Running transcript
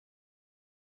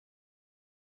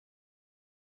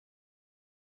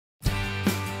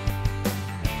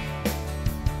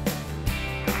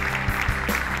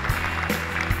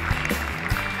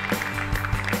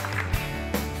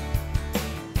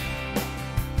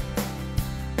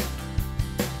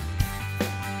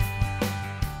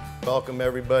welcome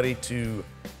everybody to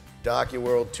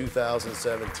DocuWorld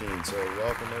 2017. So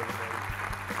welcome everybody.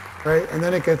 Right, and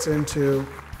then it gets into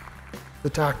the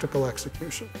tactical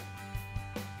execution.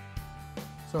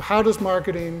 So how does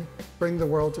marketing bring the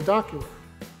world to Docuware?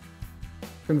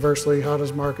 Conversely, how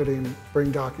does marketing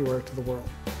bring Docuware to the world?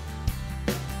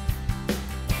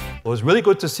 What was really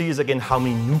good to see is again how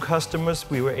many new customers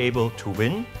we were able to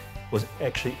win. It was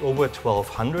actually over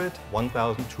 1,200,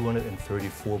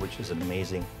 1,234, which is an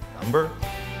amazing number.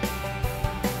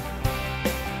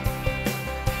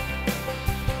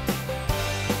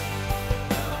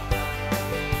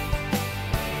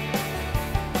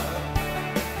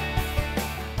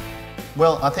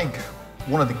 Well, I think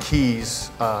one of the keys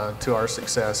to our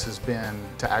success has been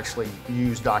to actually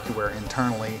use Docuware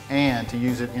internally and to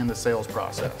use it in the sales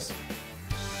process.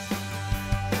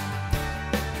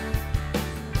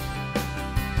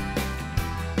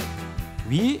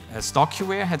 We, as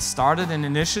Docuware, had started an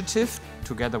initiative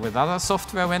together with other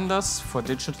software vendors for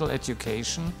digital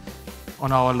education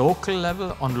on our local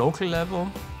level,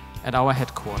 at our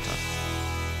headquarters.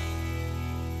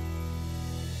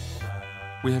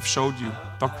 We have showed you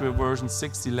Docuware version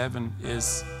 6.11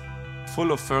 is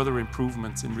full of further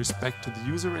improvements in respect to the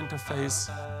user interface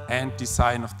and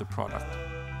design of the product.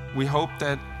 We hope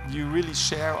that you really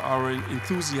share our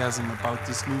enthusiasm about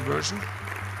this new version.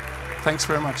 Thanks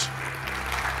very much.